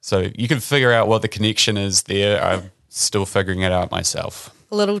Scout. So you can figure out what the connection is there. I'm still figuring it out myself.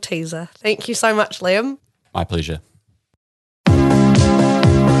 A little teaser. Thank you so much, Liam. My pleasure.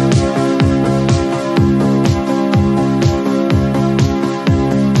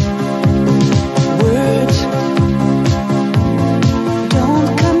 Words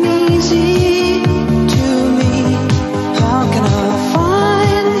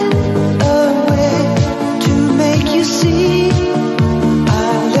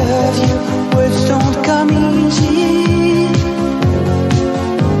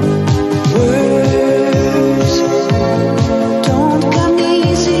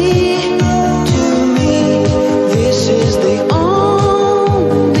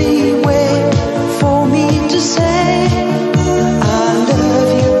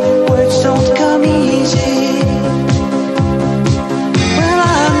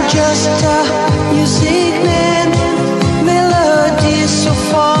just a music man, melody so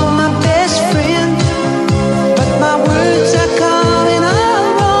far my best friend, but my words are coming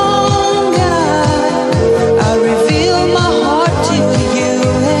out wrong, and I reveal my heart to you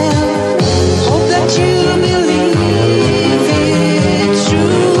and hope that you believe it's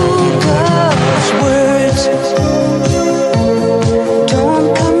true, 'cause words don't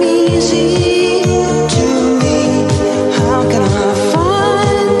come easy to me. How can I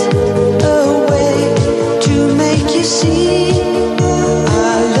find a way to make you see I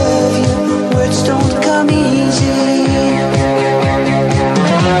love you? Words don't come easy.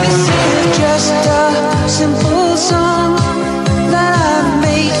 This is just a simple song that I've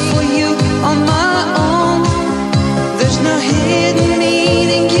made for you on my own. There's no hidden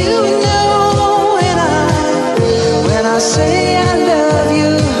meaning, you know, and when I say I love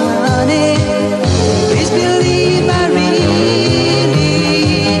you, honey, please believe I really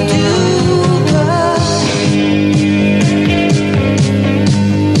do, 'cause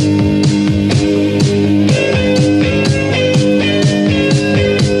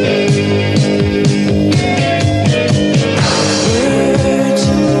words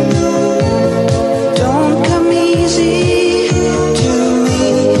don't come easy to me.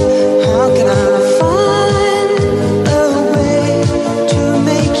 How can I find a way to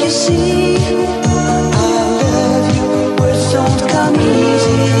make you see I love you? Words don't come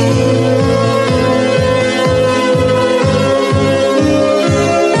easy.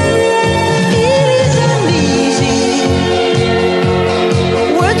 It isn't easy.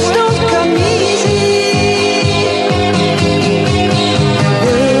 Words don't come easy.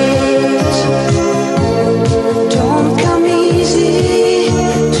 Words don't come easy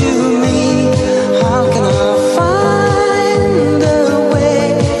to me. How can I find a way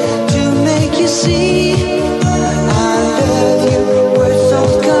to make you see I love you? Words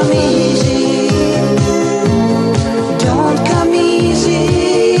don't come easy. Don't come easy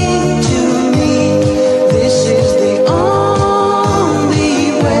to me. This is the only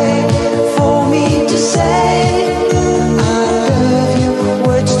way for me to say I love you.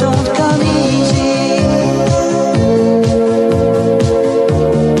 Words don't come easy.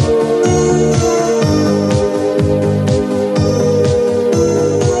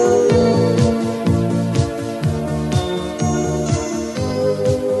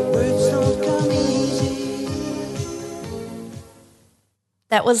 Words don't come easy.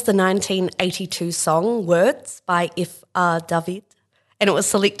 That was the 1982 song Words by F.R. David, and it was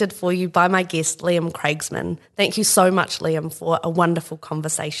selected for you by my guest Liam Krijgsman. Thank you so much, Liam, for a wonderful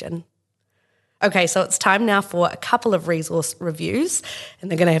conversation. Okay, so it's time now for a couple of resource reviews, and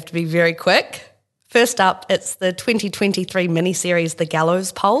they're going to have to be very quick. First up, it's the 2023 miniseries The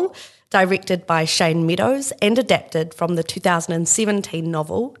Gallows Pole, directed by Shane Meadows and adapted from the 2017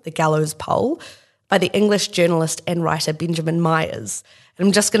 novel The Gallows Pole by the English journalist and writer Benjamin Myers. And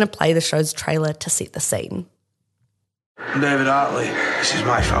I'm just going to play the show's trailer to set the scene. I'm David Hartley. This is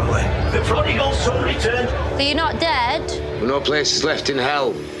my family. The prodigal son returned. So you're not dead? No places left in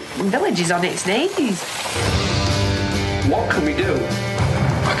hell. The village is on its knees. What can we do?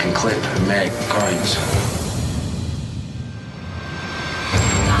 I can clip and make coins.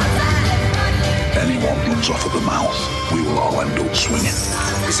 Anyone runs off at the mouth, we will all end up swinging.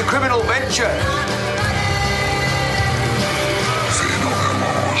 It's a criminal venture. Fear not their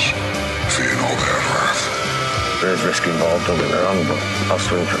laws, fear not their wrath. There's risk involved, don't get me wrong, but I'll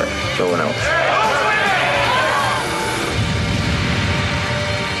swing for it. No one else.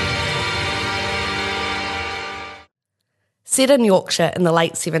 Set in Yorkshire in the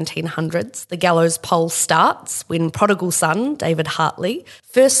late 1700s, the gallows pole starts when prodigal son David Hartley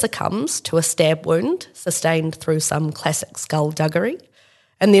first succumbs to a stab wound sustained through some classic skullduggery,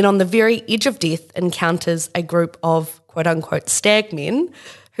 and then on the very edge of death encounters a group of quote-unquote stag men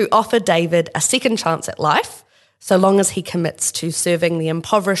who offer David a second chance at life so long as he commits to serving the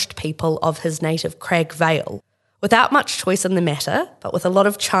impoverished people of his native Crag Vale. Without much choice in the matter, but with a lot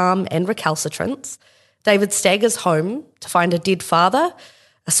of charm and recalcitrance, David staggers home to find a dead father,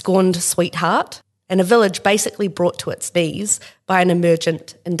 a scorned sweetheart, and a village basically brought to its knees by an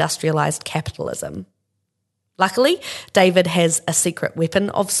emergent industrialised capitalism. Luckily, David has a secret weapon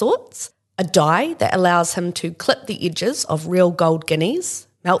of sorts, a die that allows him to clip the edges of real gold guineas,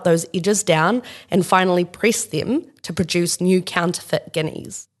 melt those edges down, and finally press them to produce new counterfeit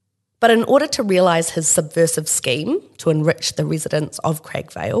guineas. But in order to realise his subversive scheme to enrich the residents of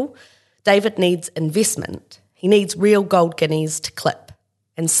Crag Vale, David needs investment. He needs real gold guineas to clip.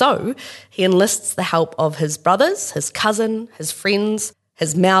 And so he enlists the help of his brothers, his cousin, his friends,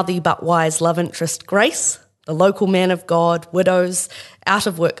 his mouthy but wise love interest Grace, the local man of God, widows,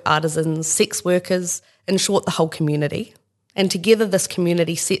 out-of-work artisans, sex workers, in short, the whole community. And together this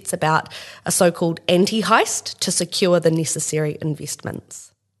community sets about a so-called anti-heist to secure the necessary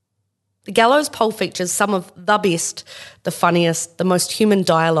investments. The Gallows poll features some of the best, the funniest, the most human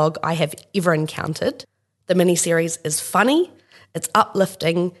dialogue I have ever encountered. The miniseries is funny, it's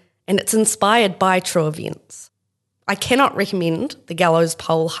uplifting, and it's inspired by true events. I cannot recommend the Gallows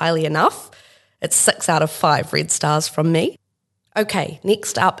poll highly enough. It's 6 out of 5 red stars from me. Okay,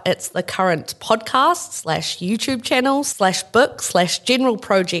 next up, it's the current podcast / YouTube channel / book / general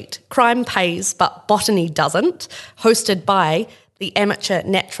project Crime Pays But Botany Doesn't, hosted by the amateur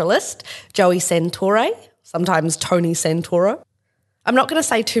naturalist Joey Santore, sometimes Tony Santoro. I'm not going to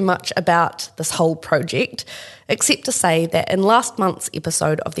say too much about this whole project, except to say that in last month's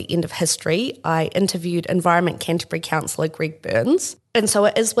episode of The End of History, I interviewed Environment Canterbury councillor Greg Burns. And so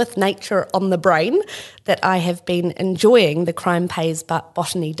it is with nature on the brain that I have been enjoying the Crime Pays But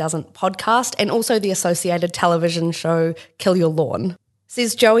Botany Doesn't podcast and also the associated television show Kill Your Lawn.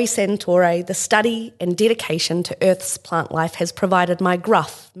 Says Joey Santore, the study and dedication to Earth's plant life has provided my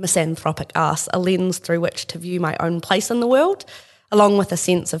gruff, misanthropic arse a lens through which to view my own place in the world, along with a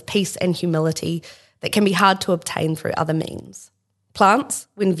sense of peace and humility that can be hard to obtain through other means. Plants,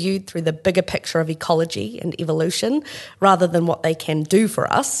 when viewed through the bigger picture of ecology and evolution, rather than what they can do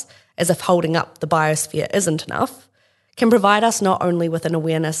for us, as if holding up the biosphere isn't enough, can provide us not only with an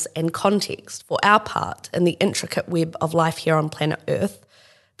awareness and context for our part in the intricate web of life here on planet Earth,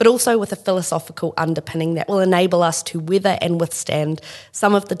 but also with a philosophical underpinning that will enable us to weather and withstand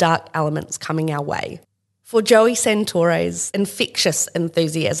some of the dark elements coming our way. For Joey Santore's infectious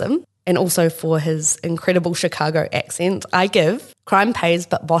enthusiasm, and also for his incredible Chicago accent, I give Crime Pays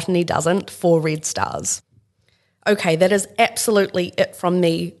But Botany Doesn't 4 red stars. Okay, that is absolutely it from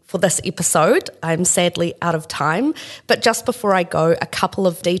me for this episode. I'm sadly out of time, but just before I go, a couple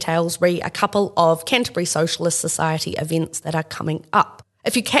of details re a couple of Canterbury Socialist Society events that are coming up.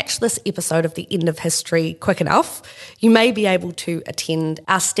 If you catch this episode of The End of History quick enough, you may be able to attend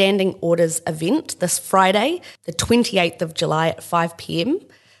our Standing Orders event this Friday, the 28th of July at 5 p.m.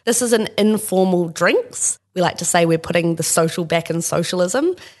 This is an informal drinks. We like to say we're putting the social back in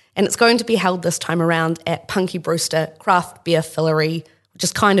socialism, and it's going to be held this time around at Punky Brewster Craft Beer Fillery, which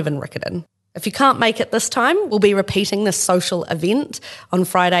is kind of in Riccarton. If you can't make it this time, we'll be repeating this social event on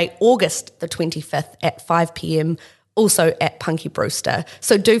Friday, August the 25th at 5 p.m, also at Punky Brewster.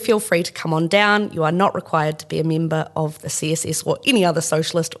 So do feel free to come on down. You are not required to be a member of the CSS or any other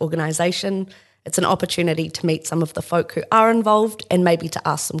socialist organisation. It's an opportunity to meet some of the folk who are involved and maybe to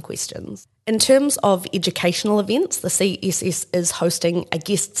ask some questions. In terms of educational events, the CSS is hosting a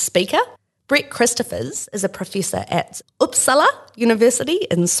guest speaker. Brett Christophers is a professor at Uppsala University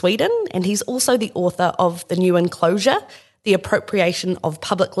in Sweden, and he's also the author of The New Enclosure, The Appropriation of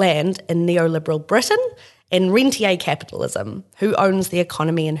Public Land in Neoliberal Britain, and Rentier Capitalism, Who Owns the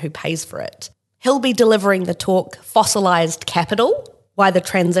Economy and Who Pays for It. He'll be delivering the talk Fossilised Capital, Why the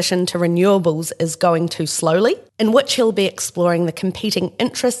Transition to Renewables is Going Too Slowly, in which he'll be exploring the competing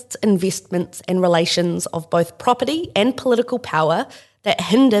interests, investments and relations of both property and political power that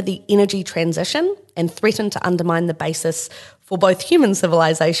hinder the energy transition and threaten to undermine the basis for both human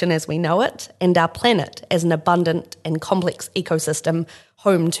civilization as we know it and our planet as an abundant and complex ecosystem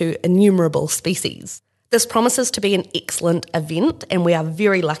home to innumerable species. This promises to be an excellent event, and we are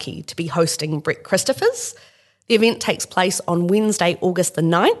very lucky to be hosting Brett Christophers. The event takes place on Wednesday, August the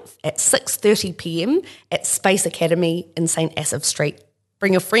 9th at 6:30 p.m. at Space Academy in St. Asaph Street.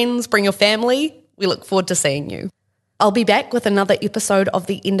 Bring your friends, bring your family. We look forward to seeing you. I'll be back with another episode of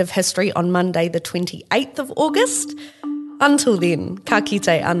The End of History on Monday, the 28th of August. Until then, ka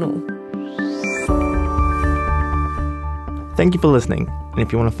kite anō. Thank you for listening. And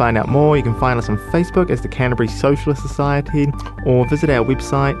if you want to find out more, you can find us on Facebook as the Canterbury Socialist Society or visit our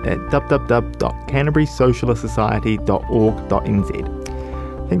website at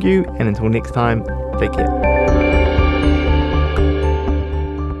www.canterburysocialistsociety.org.nz. Thank you, and until next time, take care.